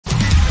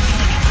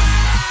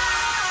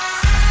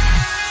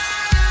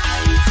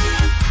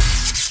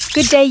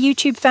Good day,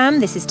 YouTube fam.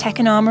 This is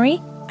Tekken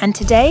Armory, and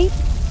today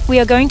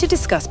we are going to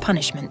discuss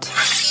punishment.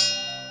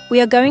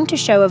 We are going to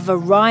show a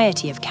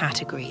variety of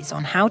categories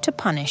on how to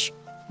punish,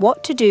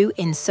 what to do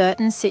in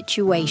certain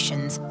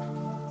situations.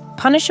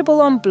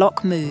 Punishable on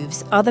block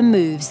moves are the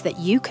moves that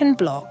you can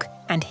block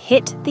and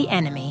hit the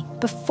enemy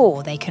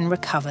before they can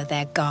recover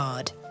their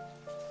guard.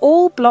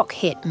 All block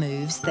hit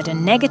moves that are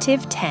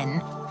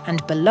 -10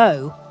 and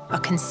below are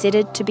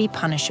considered to be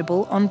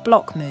punishable on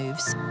block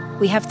moves.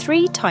 We have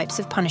 3 types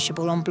of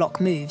punishable on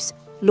block moves: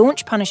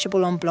 launch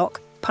punishable on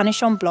block,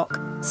 punish on block,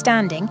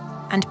 standing,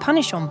 and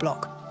punish on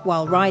block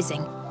while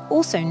rising,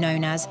 also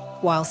known as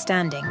while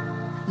standing.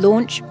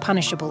 Launch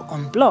punishable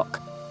on block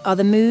are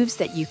the moves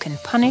that you can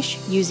punish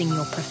using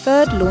your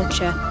preferred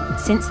launcher,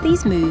 since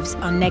these moves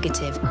are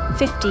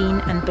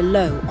 -15 and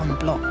below on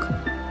block.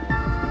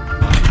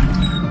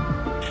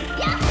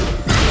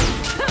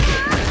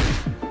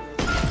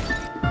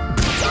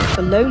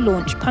 For low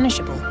launch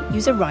punishable,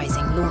 use a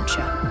rising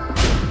launcher.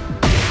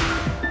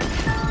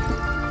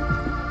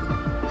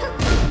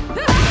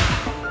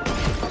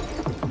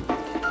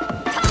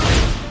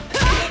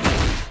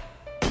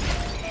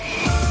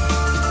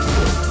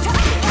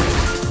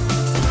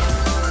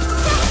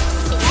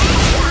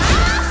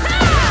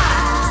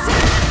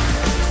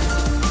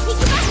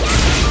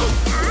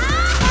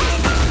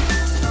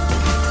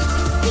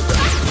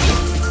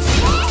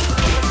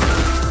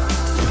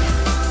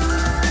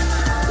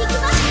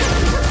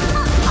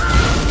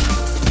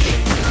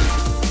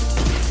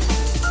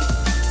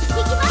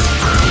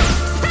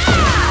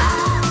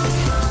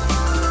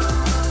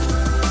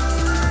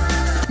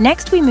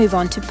 Next, we move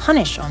on to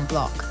punish on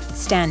block,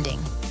 standing,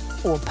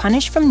 or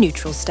punish from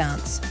neutral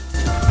stance.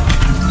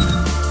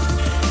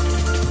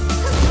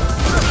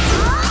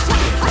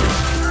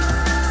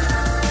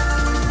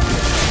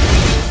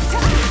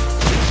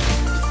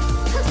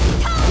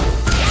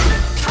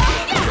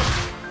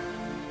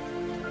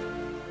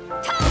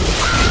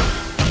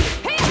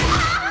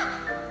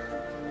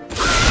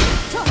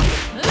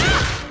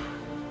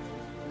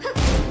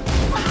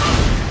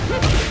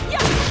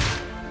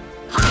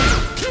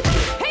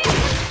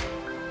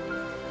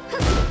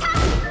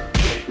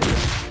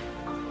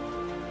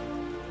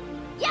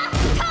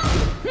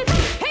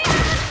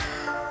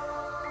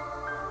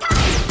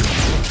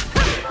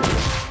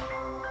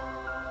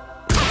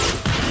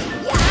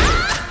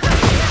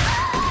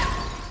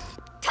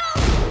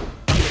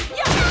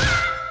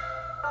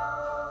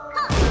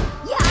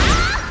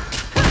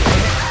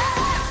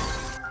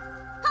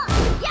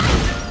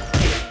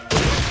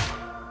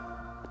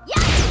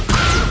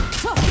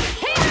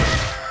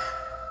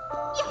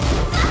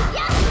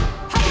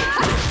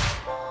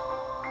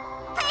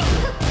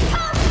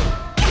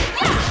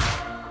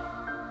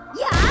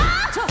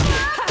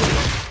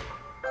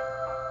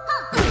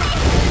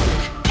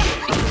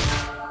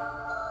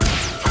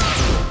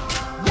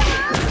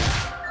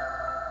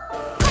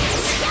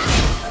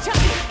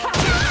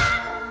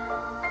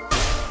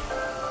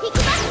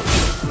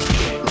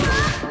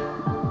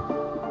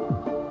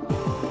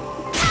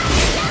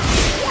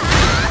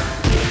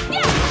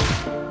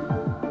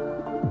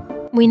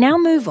 We now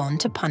move on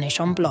to punish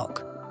on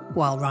block,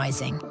 while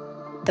rising.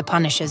 The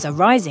punishers are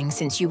rising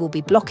since you will be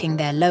blocking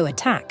their low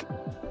attack.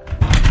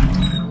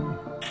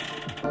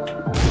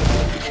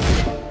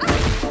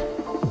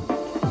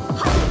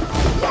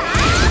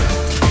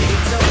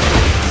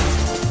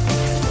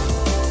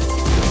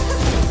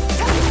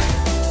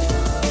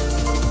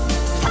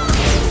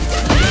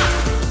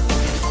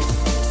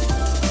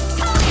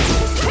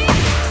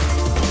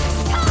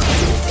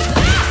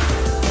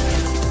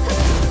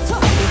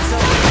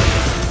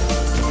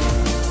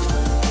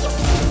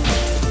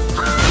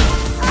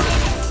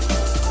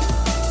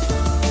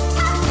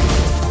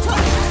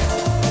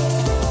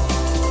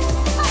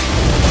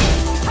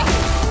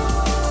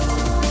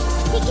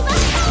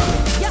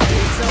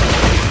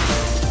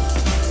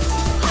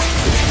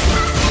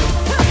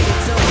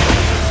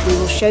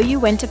 Show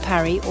you when to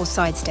parry or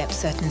sidestep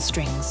certain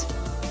strings.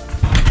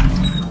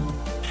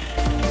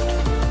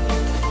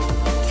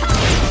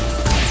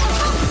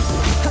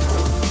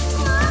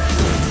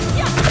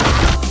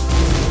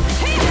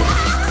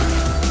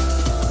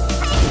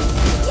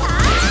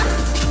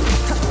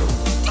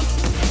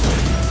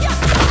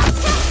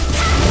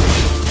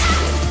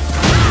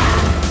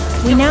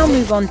 We now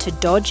move on to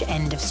dodge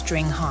end of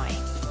string high.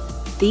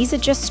 These are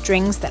just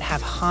strings that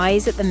have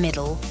highs at the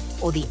middle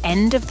or the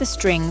end of the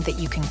string that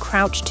you can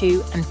crouch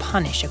to and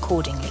punish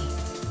accordingly.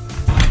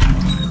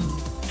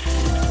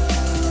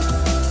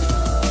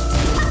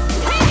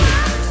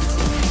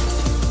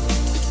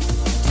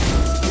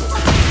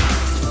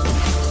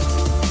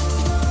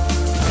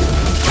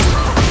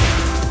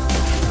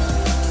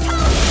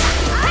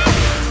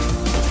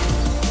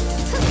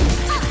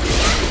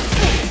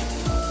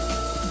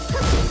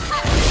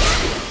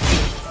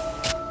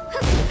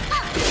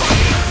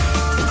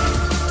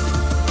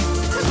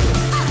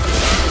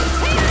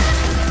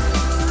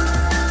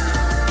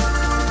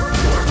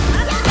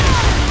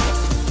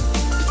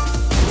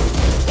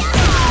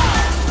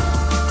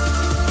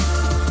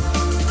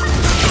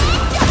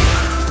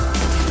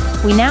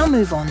 We now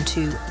move on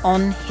to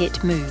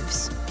on-hit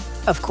moves.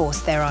 Of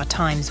course, there are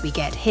times we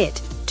get hit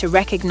to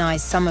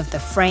recognize some of the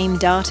frame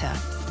data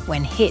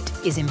when hit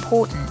is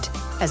important,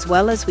 as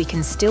well as we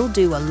can still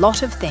do a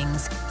lot of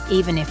things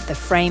even if the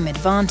frame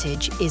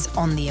advantage is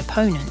on the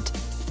opponent.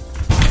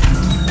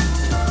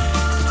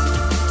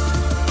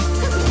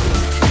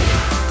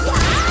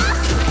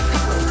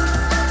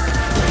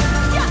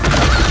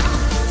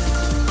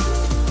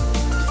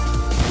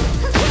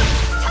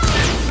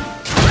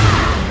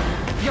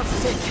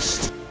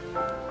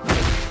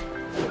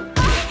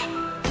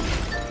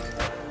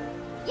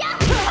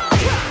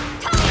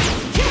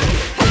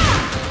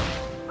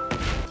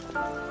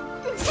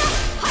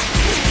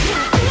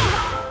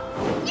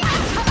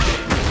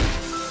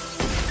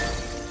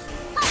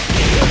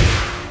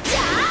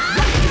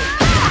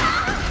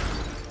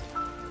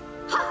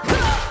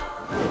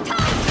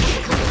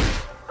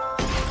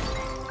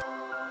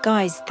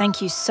 Guys,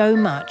 thank you so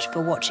much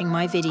for watching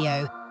my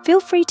video. Feel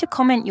free to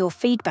comment your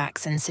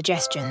feedbacks and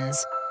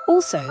suggestions.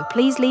 Also,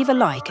 please leave a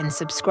like and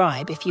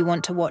subscribe if you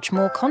want to watch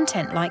more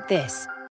content like this.